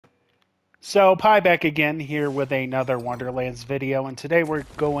So, Pi back again here with another Wonderlands video, and today we're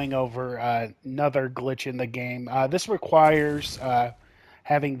going over another glitch in the game. This requires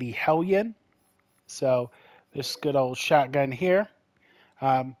having the Hellion. So, this good old shotgun here.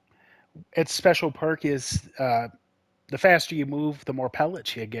 Um, its special perk is the faster you move, the more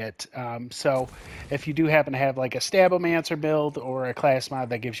pellets you get. So, if you do happen to have like a Stabomancer build or a class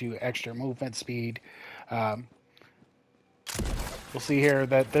mod that gives you extra movement speed, um, we'll see here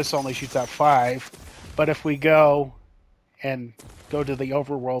that this only shoots out 5. But if we go to the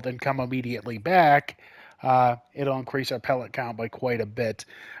overworld and come immediately back, it'll increase our pellet count by quite a bit.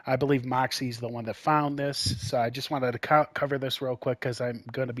 I believe Moxie's the one that found this, so I just wanted to cover this real quick because I'm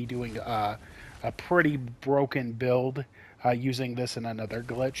going to be doing a pretty broken build using this in another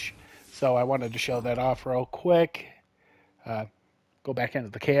glitch. So I wanted to show that off real quick. Go back into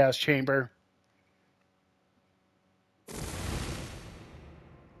the Chaos Chamber.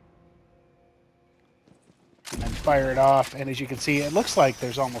 And then fire it off, and as you can see, it looks like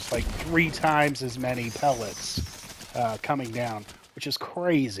there's almost like 3 times as many pellets coming down, which is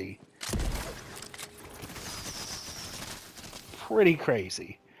crazy. Pretty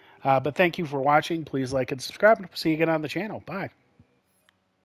crazy. But thank you for watching. Please like and subscribe, and see you again on the channel. Bye.